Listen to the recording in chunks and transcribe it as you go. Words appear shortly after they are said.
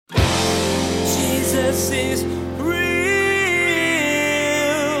Jesus is real.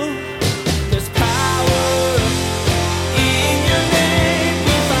 There's power in your name.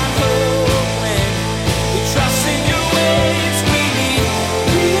 We find hope when we trust in your ways. We need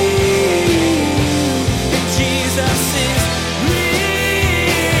real. And Jesus is real.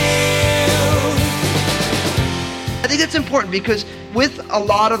 I think that's important because with a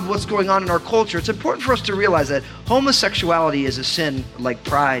lot of what's going on in our culture, it's important for us to realize that homosexuality is a sin like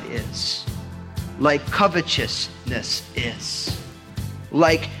pride is, like covetousness is,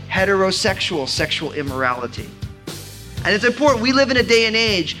 like heterosexual sexual immorality. And it's important, we live in a day and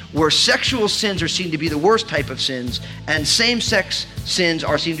age where sexual sins are seen to be the worst type of sins, and same-sex sins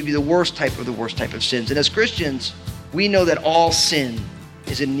are seen to be the worst type of sins. And as Christians, we know that all sin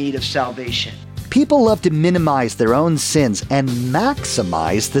is in need of salvation. People love to minimize their own sins and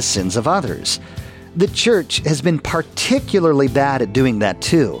maximize the sins of others. The church has been particularly bad at doing that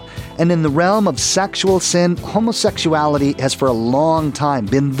too. And in the realm of sexual sin, homosexuality has for a long time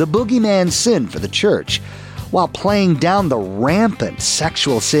been the boogeyman sin for the church, while playing down the rampant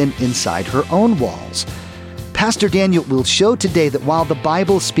sexual sin inside her own walls. Pastor Daniel will show today that while the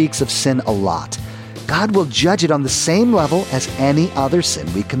Bible speaks of sin a lot, God will judge it on the same level as any other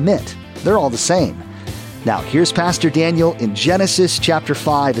sin we commit. They're all the same. Now, here's Pastor Daniel in Genesis chapter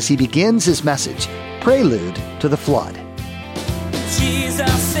 5 as he begins his message, Prelude to the Flood.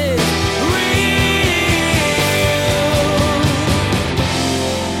 Jesus is real.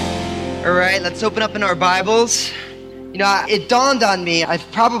 All right, let's open up in our Bibles. You know, it dawned on me,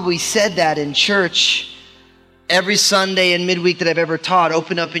 I've probably said that in church every Sunday and midweek that I've ever taught,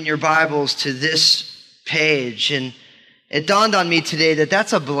 open up in your Bibles to this page. And it dawned on me today that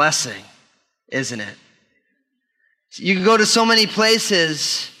that's a blessing, isn't it? You can go to so many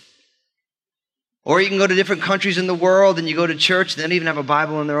places, or you can go to different countries in the world and you go to church, they don't even have a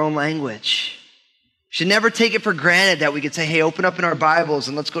Bible in their own language. You should never take it for granted that we could say, hey, open up in our Bibles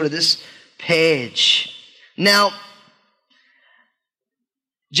and let's go to this page. Now,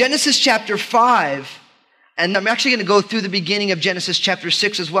 Genesis chapter 5, and I'm actually going to go through the beginning of Genesis chapter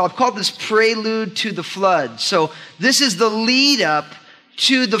 6 as well. I've called this Prelude to the Flood. So this is the lead up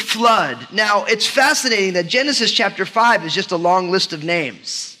to the flood. Now, it's fascinating that Genesis chapter 5 is just a long list of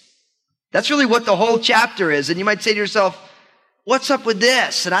names. That's really what the whole chapter is. And you might say to yourself, what's up with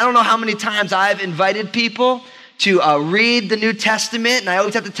this? And I don't know how many times I've invited people to read the New Testament, and I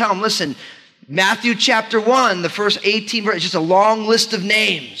always have to tell them, listen, Matthew chapter 1, the first 18 verses, just a long list of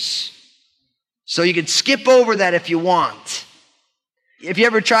names. So you can skip over that if you want. If you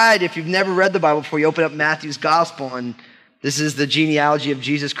ever tried, if you've never read the Bible before, you open up Matthew's gospel, and this is the genealogy of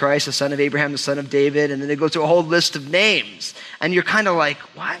Jesus Christ, the son of Abraham, the son of David, and then it goes through a whole list of names. And you're kind of like,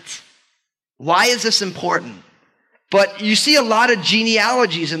 what? Why is this important? But you see a lot of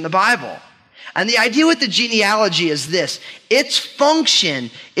genealogies in the Bible. And the idea with the genealogy is this. Its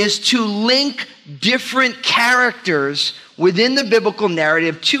function is to link different characters within the biblical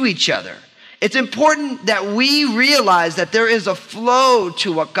narrative to each other. It's important that we realize that there is a flow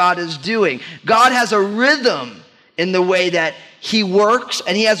to what God is doing. God has a rhythm in the way that he works,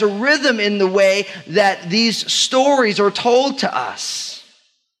 and he has a rhythm in the way that these stories are told to us.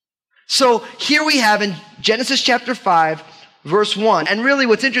 So here we have in Genesis chapter 5, verse 1. And really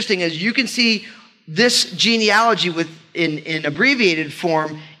what's interesting is you can see this genealogy in abbreviated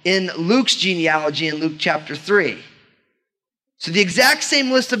form in Luke's genealogy in Luke chapter 3. So the exact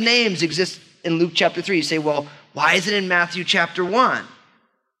same list of names exists in Luke chapter 3. You say, well, why is it in Matthew chapter 1?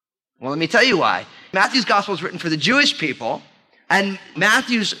 Well, let me tell you why. Matthew's gospel is written for the Jewish people, and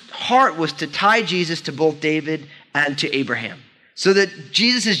Matthew's heart was to tie Jesus to both David and to Abraham. So that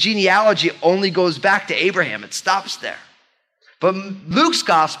Jesus' genealogy only goes back to Abraham. It stops there. But Luke's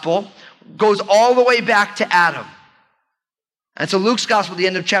gospel goes all the way back to Adam. And so Luke's gospel at the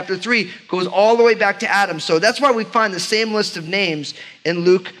end of chapter 3 goes all the way back to Adam. So that's why we find the same list of names in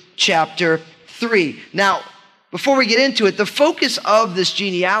Luke chapter 3. Now, before we get into it, the focus of this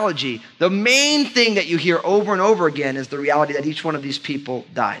genealogy, the main thing that you hear over and over again is the reality that each one of these people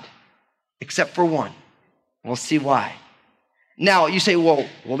died, except for one. We'll see why. Now, you say, well,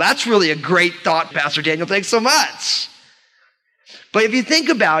 that's really a great thought, Pastor Daniel. Thanks so much. But if you think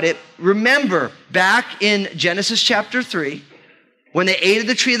about it, remember back in Genesis chapter 3, when they ate of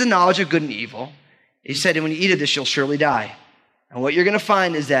the tree of the knowledge of good and evil, he said, when you eat of this, you'll surely die. And what you're going to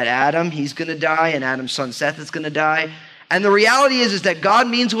find is that Adam, he's going to die, and Adam's son Seth is going to die. And the reality is that God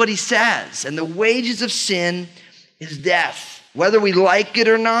means what he says. And the wages of sin is death. Whether we like it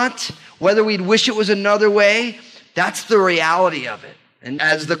or not, whether we'd wish it was another way, that's the reality of it. And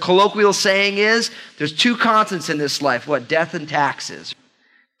as the colloquial saying is, there's two constants in this life, what? Death and taxes.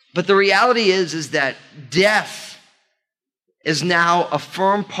 But the reality is that death is now a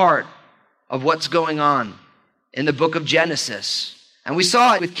firm part of what's going on in the book of Genesis. And we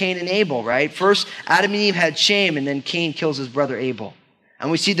saw it with Cain and Abel, right? First, Adam and Eve had shame, and then Cain kills his brother Abel.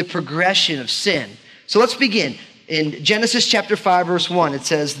 And we see the progression of sin. So let's begin. In Genesis chapter 5, verse 1, it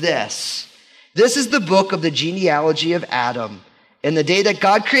says this. This is the book of the genealogy of Adam. In the day that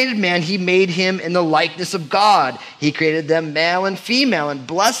God created man, he made him in the likeness of God. He created them male and female and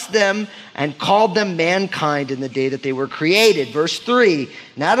blessed them and called them mankind in the day that they were created. Verse 3,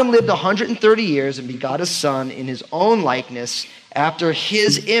 and Adam lived 130 years and begot a son in his own likeness after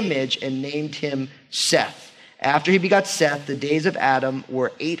his image and named him Seth. After he begot Seth, the days of Adam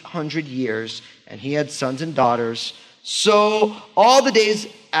were 800 years and he had sons and daughters. So all the days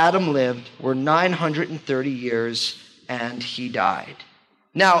Adam lived were 930 years and he died.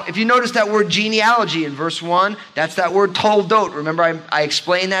 Now, if you notice that word genealogy in verse 1, that's that word toldot. Remember I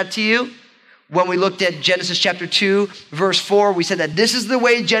explained that to you? When we looked at Genesis chapter 2, verse 4, we said that this is the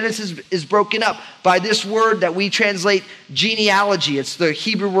way Genesis is broken up by this word that we translate genealogy. It's the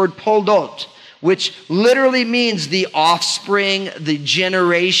Hebrew word toldot, which literally means the offspring, the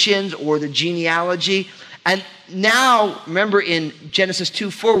generations, or the genealogy. And now, remember in Genesis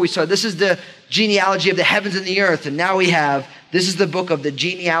 2:4, we saw this is the genealogy of the heavens and the earth. And now this is the book of the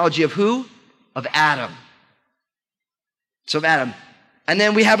genealogy of who? Of Adam. So of Adam. And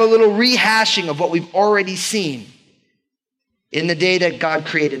then we have a little rehashing of what we've already seen. In the day that God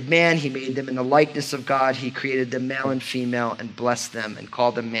created man, he made them in the likeness of God. He created them male and female and blessed them and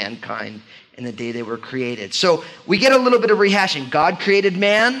called them mankind in the day they were created. So we get a little bit of rehashing. God created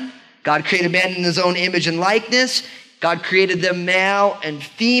man. God created man in his own image and likeness. God created them male and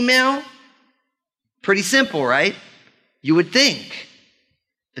female. Pretty simple, right? You would think.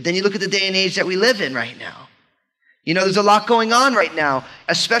 But then you look at the day and age that we live in right now. You know, there's a lot going on right now,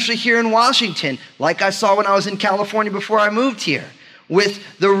 especially here in Washington, like I saw when I was in California before I moved here, with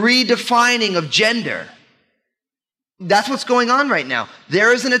the redefining of gender. That's what's going on right now.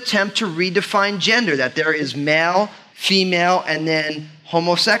 There is an attempt to redefine gender, that there is male, female, and then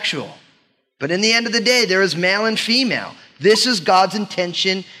homosexual. But in the end of the day, there is male and female. This is God's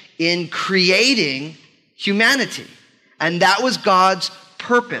intention in creating humanity. And that was God's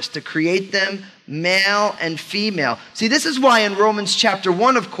purpose, to create them male and female. See, this is why in Romans chapter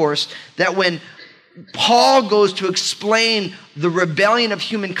 1, of course, that when Paul goes to explain the rebellion of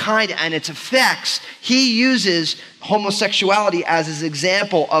humankind and its effects, he uses homosexuality as his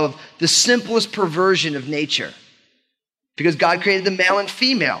example of the simplest perversion of nature. Because God created the male and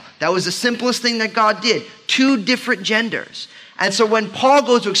female. That was the simplest thing that God did. Two different genders. And so when Paul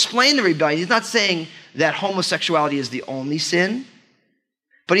goes to explain the rebellion, he's not saying that homosexuality is the only sin,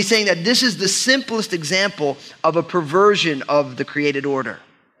 but he's saying that this is the simplest example of a perversion of the created order.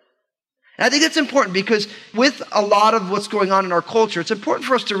 And I think that's important because with a lot of what's going on in our culture, it's important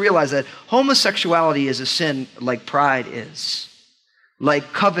for us to realize that homosexuality is a sin like pride is,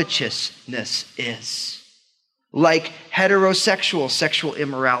 like covetousness is, like heterosexual sexual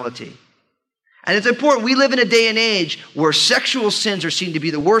immorality. And it's important. We live in a day and age where sexual sins are seen to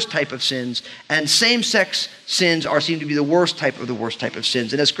be the worst type of sins, and same-sex sins are seen to be the worst type of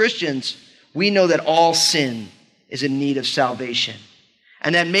sins. And as Christians, we know that all sin is in need of salvation.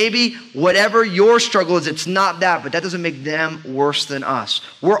 And that maybe whatever your struggle is, it's not that, but that doesn't make them worse than us.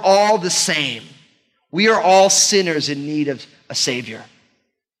 We're all the same. We are all sinners in need of a Savior.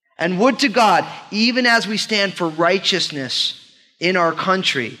 And would to God, even as we stand for righteousness in our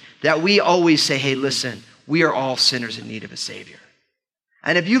country, that we always say, hey, listen, we are all sinners in need of a Savior.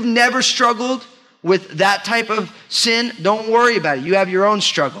 And if you've never struggled with that type of sin, don't worry about it. You have your own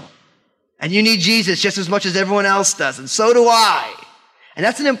struggle. And you need Jesus just as much as everyone else does. And so do I. And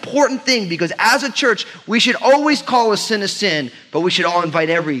that's an important thing because as a church, we should always call a sin, but we should all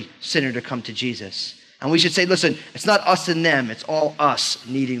invite every sinner to come to Jesus. And we should say, listen, it's not us and them. It's all us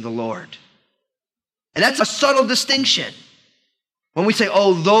needing the Lord. And that's a subtle distinction. When we say,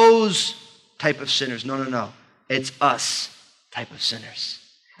 oh, those type of sinners. No. It's us type of sinners.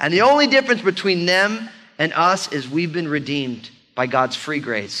 And the only difference between them and us is we've been redeemed by God's free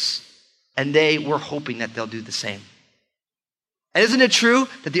grace. And we're hoping that they'll do the same. And isn't it true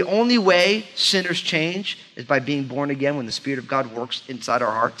that the only way sinners change is by being born again when the Spirit of God works inside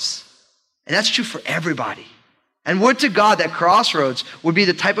our hearts? And that's true for everybody. And would to God that Crossroads would be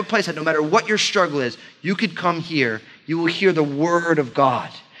the type of place that no matter what your struggle is, you could come here, you will hear the Word of God.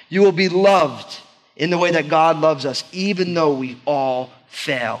 You will be loved in the way that God loves us, even though we all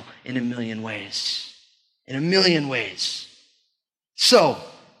fail in a million ways. In a million ways. So,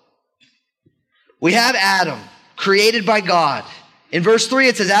 we have Adam, created by God. In verse 3,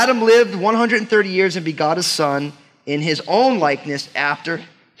 it says, Adam lived 130 years and begot a son in his own likeness after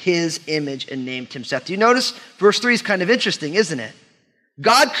his image and named him Seth. Do you notice? Verse 3 is kind of interesting, isn't it?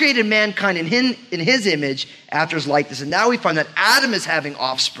 God created mankind in his image after his likeness. And now we find that Adam is having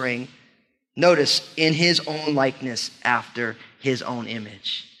offspring, notice, in his own likeness after his own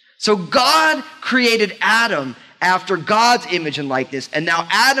image. So God created Adam after God's image and likeness. And now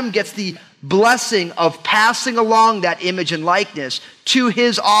Adam gets the blessing of passing along that image and likeness to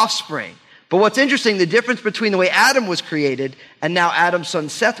his offspring. But what's interesting, the difference between the way Adam was created and now Adam's son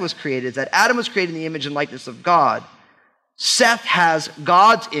Seth was created is that Adam was created in the image and likeness of God. Seth has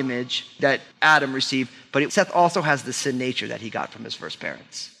God's image that Adam received, but Seth also has the sin nature that he got from his first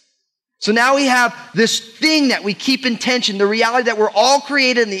parents. So now we have this thing that we keep in tension, the reality that we're all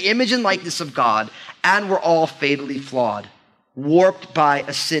created in the image and likeness of God, and we're all fatally flawed, warped by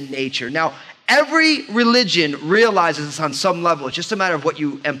a sin nature. Now, every religion realizes this on some level. It's just a matter of what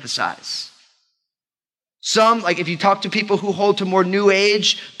you emphasize. Some, like if you talk to people who hold to more New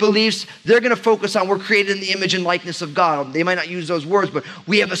Age beliefs, they're going to focus on we're created in the image and likeness of God. They might not use those words, but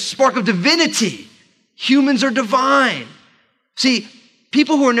we have a spark of divinity. Humans are divine. See,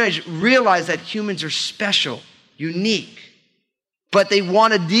 people who are New Age realize that humans are special, unique, but they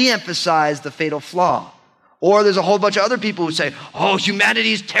want to de-emphasize the fatal flaw. Or there's a whole bunch of other people who say, oh,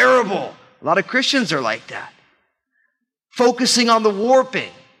 humanity is terrible. A lot of Christians are like that, focusing on the warping.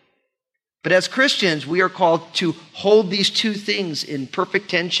 But as Christians, we are called to hold these two things in perfect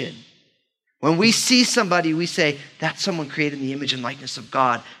tension. When we see somebody, we say, that's someone created in the image and likeness of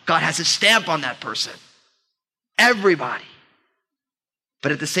God. God has a stamp on that person. Everybody.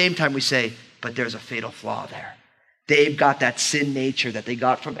 But at the same time, we say, but there's a fatal flaw there. They've got that sin nature that they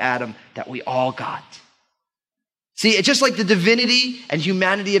got from Adam that we all got. See, it's just like the divinity and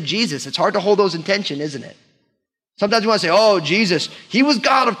humanity of Jesus. It's hard to hold those in tension, isn't it? Sometimes we want to say, oh, Jesus, he was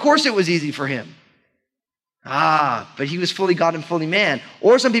God. Of course it was easy for him. But he was fully God and fully man.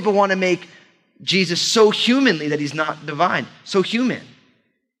 Or some people want to make Jesus so humanly that he's not divine, so human.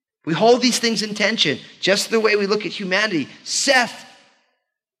 We hold these things in tension, just the way we look at humanity. Seth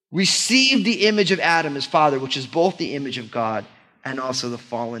received the image of Adam, his father, which is both the image of God and also the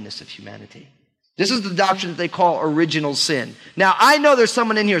fallenness of humanity. This is the doctrine that they call original sin. Now, I know there's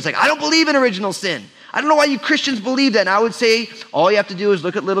someone in here who's like, I don't believe in original sin. I don't know why you Christians believe that. And I would say, all you have to do is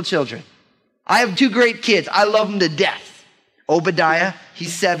look at little children. I have two great kids. I love them to death. Obadiah,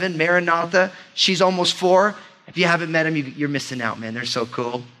 he's 7. Maranatha, she's almost 4. If you haven't met them, you're missing out, man. They're so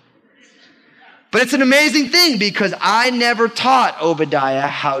cool. But it's an amazing thing because I never taught Obadiah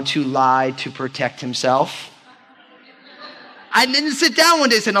how to lie to protect himself. I didn't sit down one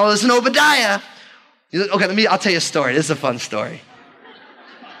day and say, no, listen, Obadiah. Okay, I'll tell you a story. This is a fun story.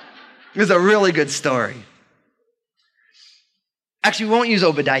 This is a really good story. Actually, we won't use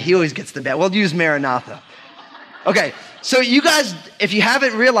Obadiah. He always gets the bad. We'll use Maranatha. Okay, so you guys, if you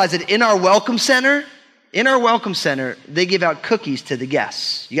haven't realized it, in our welcome center, they give out cookies to the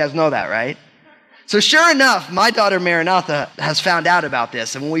guests. You guys know that, right? So sure enough, my daughter Maranatha has found out about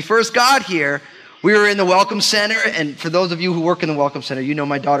this. And when we first got here, we were in the welcome center. And for those of you who work in the welcome center, you know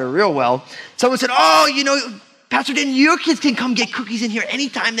my daughter real well. Someone said, oh, Pastor Dan, your kids can come get cookies in here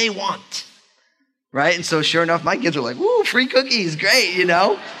anytime they want. Right? And so sure enough, my kids are like, woo, free cookies, great,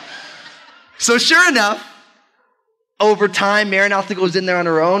 So sure enough, over time, Maranatha goes in there on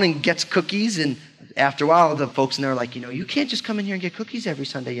her own and gets cookies. And after a while, the folks in there are like, you can't just come in here and get cookies every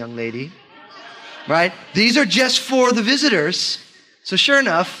Sunday, young lady. Right? These are just for the visitors. So sure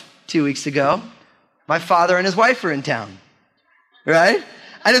enough, 2 weeks ago, my father and his wife are in town. Right?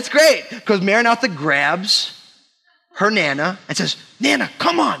 And it's great because Maranatha grabs her Nana and says, Nana,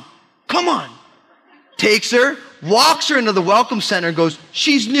 come on. Takes her, walks her into the welcome center and goes,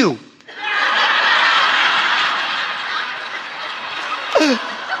 she's new.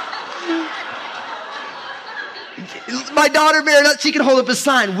 My daughter, Maranatha, she can hold up a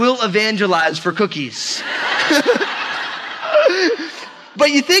sign, will evangelize for cookies. But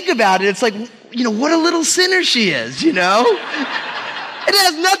you think about it, it's like, what a little sinner she is, It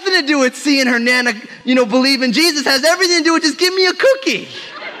has nothing to do with seeing her Nana, believe in Jesus. It has everything to do with just give me a cookie.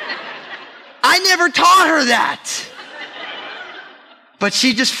 I never taught her that. But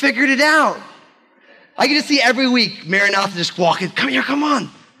she just figured it out. I can just see every week Maranatha just walking, come here, come on.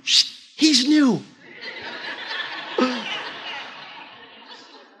 Shh, he's new.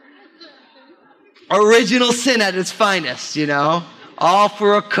 Original sin at its finest, all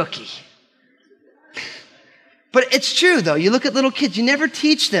for a cookie. But it's true, though. You look at little kids, you never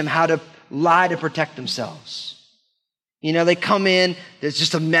teach them how to lie to protect themselves. They come in, there's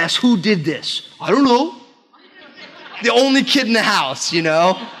just a mess. Who did this? I don't know. the only kid in the house, you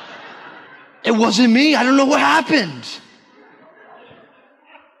know? It wasn't me. I don't know what happened.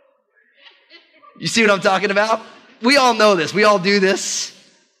 You see what I'm talking about? We all know this. We all do this.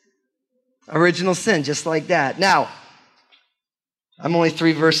 Original sin, just like that. Now, I'm only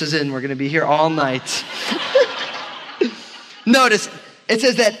 3 verses in. We're going to be here all night. Notice, it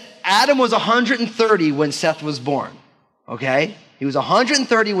says that Adam was 130 when Seth was born. Okay? He was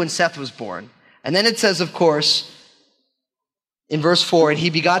 130 when Seth was born. And then it says, of course, in verse 4, and he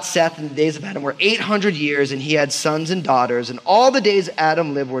begot Seth in the days of Adam were 800 years, and he had sons and daughters, and all the days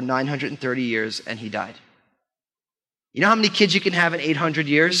Adam lived were 930 years, and he died. You know how many kids you can have in 800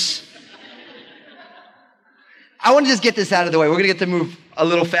 years? I want to just get this out of the way. We're going to get to move a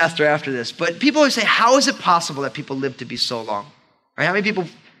little faster after this. But people always say, how is it possible that people live to be so long? Right? How many people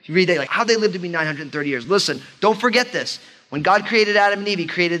read that, like, how they live to be 930 years? Listen, don't forget this. When God created Adam and Eve, he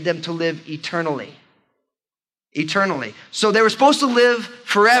created them to live eternally. Eternally. So they were supposed to live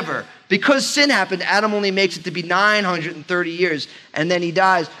forever. Because sin happened, Adam only makes it to be 930 years, and then he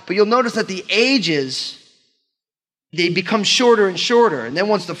dies. But you'll notice that the ages, they become shorter and shorter. And then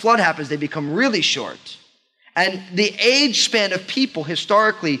once the flood happens, they become really short. And the age span of people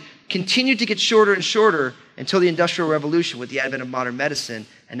historically continued to get shorter and shorter until the Industrial Revolution with the advent of modern medicine,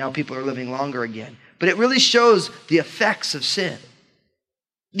 and now people are living longer again. But it really shows the effects of sin.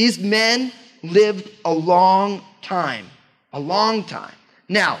 These men lived a long time. A long time.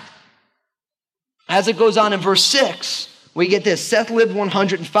 Now, as it goes on in verse 6, we get this. Seth lived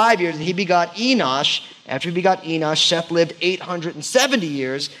 105 years, and he begot Enosh. After he begot Enosh, Seth lived 870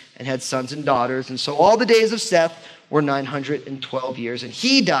 years and had sons and daughters. And so all the days of Seth were 912 years, and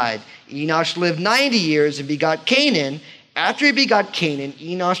he died. Enosh lived 90 years and begot Canaan. After he begot Canaan,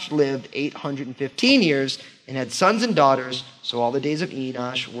 Enosh lived 815 years and had sons and daughters. So all the days of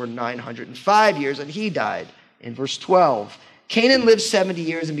Enosh were 905 years, and he died. In verse 12, Canaan lived 70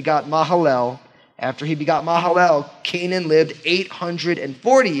 years and begot Mahalalel. After he begot Mahalalel, Canaan lived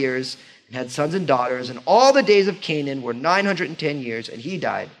 840 years and had sons and daughters. And all the days of Canaan were 910 years, and he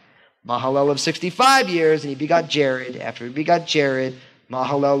died. Mahalalel lived 65 years, and he begot Jared. After he begot Jared,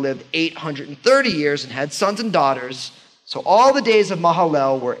 Mahalalel lived 830 years and had sons and daughters. So all the days of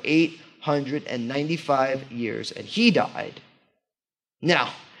Mahalalel were 895 years, and he died.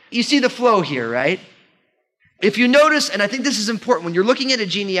 Now, you see the flow here, right? If you notice, and I think this is important, when you're looking at a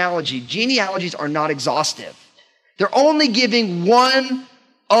genealogy, genealogies are not exhaustive. They're only giving one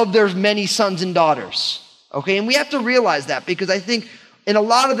of their many sons and daughters. Okay, and we have to realize that, because I think in a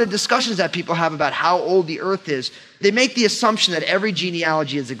lot of the discussions that people have about how old the earth is, they make the assumption that every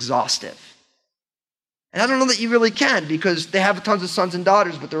genealogy is exhaustive. And I don't know that you really can, because they have tons of sons and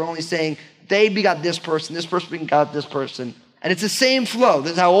daughters, but they're only saying they begot this person begot this person. And it's the same flow.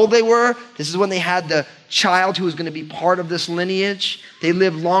 This is how old they were. This is when they had the child who was going to be part of this lineage. They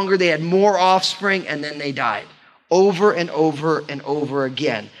lived longer, they had more offspring, and then they died. Over and over and over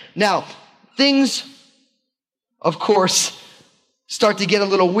again. Now, things, of course, start to get a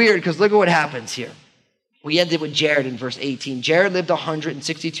little weird, because look at what happens here. We ended with Jared in verse 18. Jared lived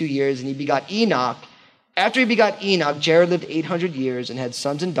 162 years, and he begot Enoch. After he begot Enoch, Jared lived 800 years and had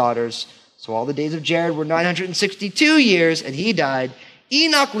sons and daughters. So all the days of Jared were 962 years, and he died.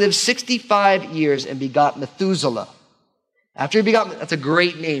 Enoch lived 65 years and begot Methuselah. After he begot, that's a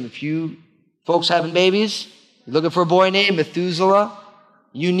great name. If you folks having babies, you're looking for a boy named Methuselah,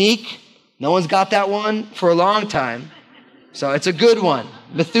 unique. No one's got that one for a long time. So it's a good one,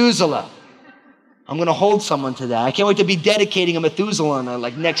 Methuselah. I'm going to hold someone to that. I can't wait to be dedicating a Methuselah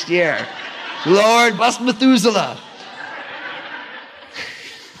like next year. Lord, bless Methuselah.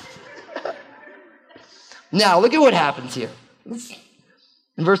 Now, look at what happens here.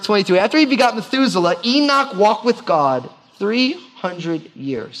 In verse 22, after he begot Methuselah, Enoch walked with God 300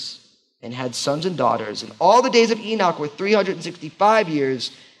 years and had sons and daughters. And all the days of Enoch were 365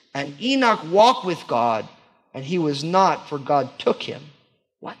 years. And Enoch walked with God, and he was not, for God took him.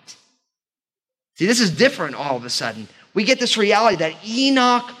 What? See, this is different all of a sudden. We get this reality that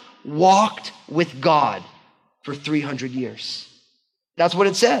Enoch walked with God for 300 years. That's what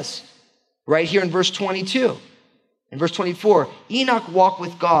it says right here in verse 22. In verse 24, Enoch walked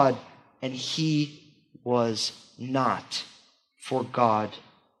with God, and he was not, for God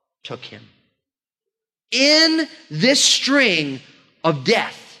took him. In this string of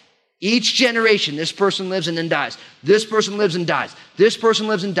death, each generation, this person lives and then dies. This person lives and dies. This person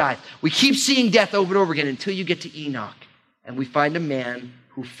lives and dies. We keep seeing death over and over again until you get to Enoch, and we find a man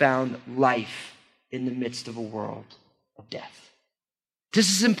who found life in the midst of a world of death. This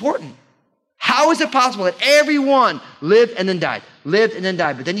is important. How is it possible that everyone lived and then died, lived and then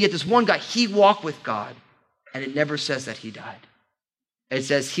died? But then you get this one guy, he walked with God And it never says that he died. It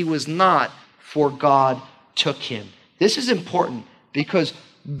says he was not, for God took him. This is important because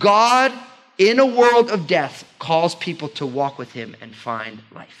God, in a world of death, calls people to walk with him and find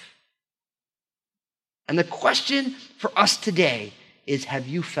life. And the question for us today is, have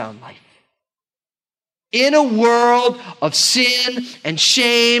you found life? In a world of sin and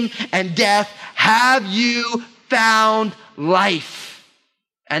shame and death, have you found life?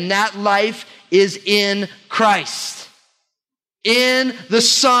 And that life is in Christ, in the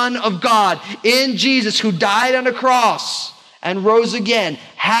Son of God, in Jesus who died on a cross and rose again.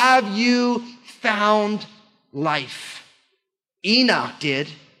 Have you found life? Enoch did.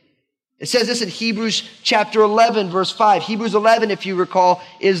 It says this in Hebrews chapter 11, verse 5. Hebrews 11, if you recall,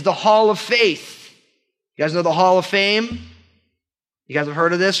 is the hall of faith. You guys know the Hall of Fame? You guys have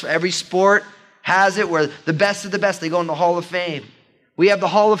heard of this? Every sport has it, where the best of the best, they go in the Hall of Fame. We have the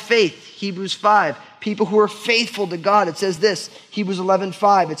Hall of Faith, Hebrews 5. People who are faithful to God. It says this, Hebrews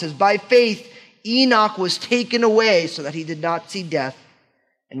 11:5. It says, by faith, Enoch was taken away so that he did not see death,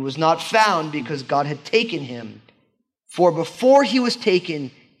 and was not found because God had taken him. For before he was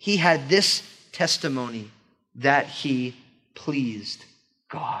taken, he had this testimony, that he pleased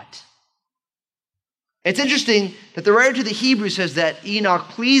God. It's interesting that the writer to the Hebrews says that Enoch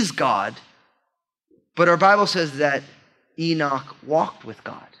pleased God, but our Bible says that Enoch walked with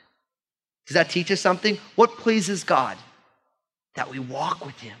God. Does that teach us something? What pleases God? That we walk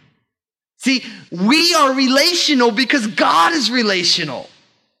with him. See, we are relational because God is relational.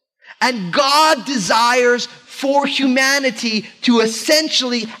 And God desires for humanity to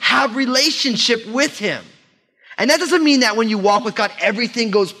essentially have relationship with him. And that doesn't mean that when you walk with God, everything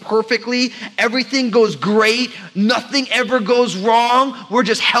goes perfectly, everything goes great, nothing ever goes wrong. We're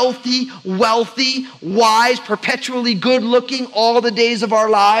just healthy, wealthy, wise, perpetually good looking all the days of our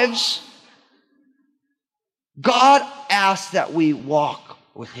lives. God asks that we walk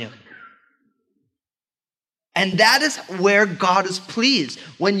with him. And that is where God is pleased.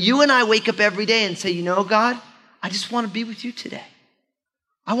 When you and I wake up every day and say, you know, God, I just want to be with you today.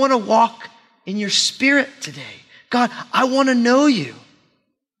 I want to walk in your spirit today. God, I want to know you.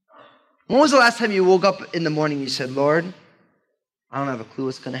 When was the last time you woke up in the morning and you said, Lord, I don't have a clue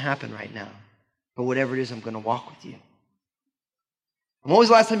what's going to happen right now, but whatever it is, I'm going to walk with you. And when was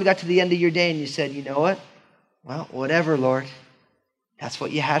the last time you got to the end of your day and you said, you know what? Well, whatever, Lord. That's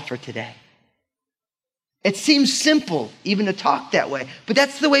what you had for today. It seems simple even to talk that way, but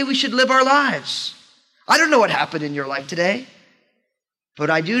that's the way we should live our lives. I don't know what happened in your life today, but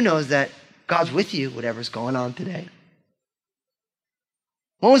I do know is that God's with you, whatever's going on today.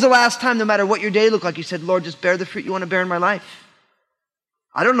 When was the last time, no matter what your day looked like, you said, Lord, just bear the fruit you want to bear in my life?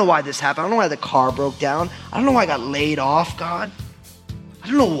 I don't know why this happened. I don't know why the car broke down. I don't know why I got laid off, God. I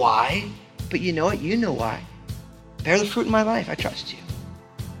don't know why, but you know what? You know why. Bear the fruit in my life. I trust you.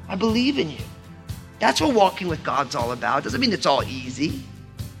 I believe in you. That's what walking with God's all about. Doesn't mean it's all easy.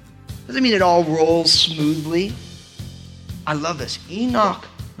 Doesn't mean it all rolls smoothly. I love this. Enoch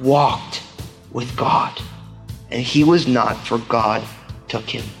walked with God, and he was not, for God took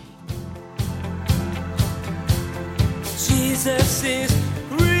him. Jesus is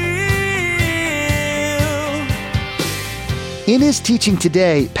real. In his teaching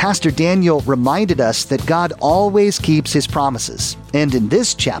today, Pastor Daniel reminded us that God always keeps his promises. And in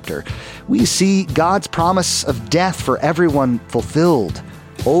this chapter, we see God's promise of death for everyone fulfilled.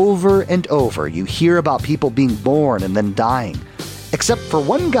 Over and over, you hear about people being born and then dying. Except for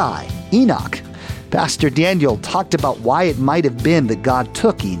one guy, Enoch. Pastor Daniel talked about why it might have been that God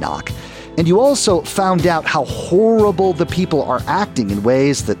took Enoch. And you also found out how horrible the people are acting in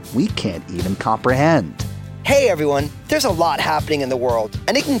ways that we can't even comprehend. Hey everyone, there's a lot happening in the world,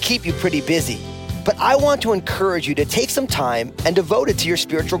 and it can keep you pretty busy. But I want to encourage you to take some time and devote it to your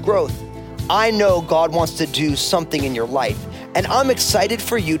spiritual growth. I know God wants to do something in your life, and I'm excited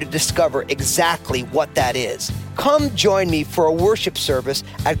for you to discover exactly what that is. Come join me for a worship service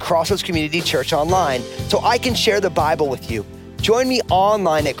at Crossroads Community Church online so I can share the Bible with you. Join me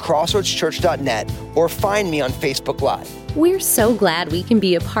online at crossroadschurch.net or find me on Facebook Live. We're so glad we can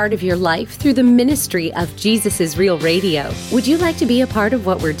be a part of your life through the ministry of Jesus is Real Radio. Would you like to be a part of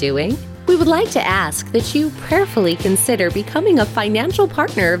what we're doing? We would like to ask that you prayerfully consider becoming a financial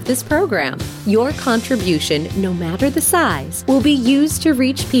partner of this program. Your contribution, no matter the size, will be used to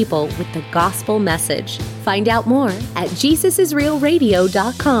reach people with the gospel message. Find out more at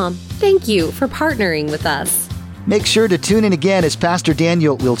JesusIsRealRadio.com. Thank you for partnering with us. Make sure to tune in again as Pastor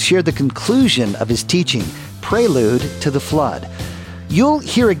Daniel will share the conclusion of his teaching, Prelude to the Flood. You'll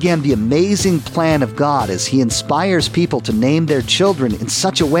hear again the amazing plan of God as He inspires people to name their children in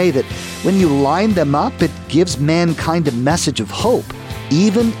such a way that when you line them up, it gives mankind a message of hope,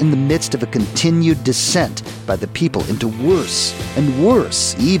 even in the midst of a continued descent by the people into worse and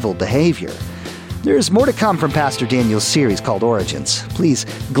worse evil behavior. There's more to come from Pastor Daniel's series called Origins. Please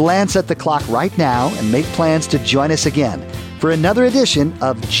glance at the clock right now and make plans to join us again for another edition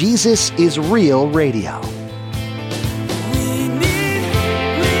of Jesus is Real Radio.